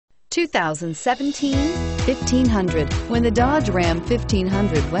2017 1500. When the Dodge Ram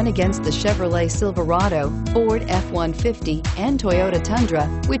 1500 went against the Chevrolet Silverado, Ford F-150, and Toyota Tundra,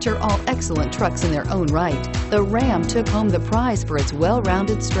 which are all excellent trucks in their own right, the Ram took home the prize for its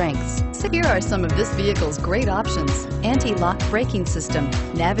well-rounded strengths. So here are some of this vehicle's great options: anti-lock braking system,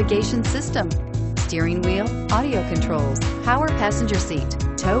 navigation system, steering wheel audio controls, power passenger seat,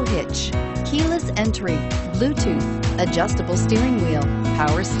 tow hitch, keyless entry, Bluetooth, adjustable steering wheel,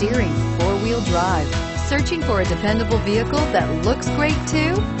 power steering, four-wheel drive. Searching for a dependable vehicle that looks great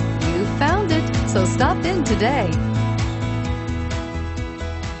too? You found it, so stop in today.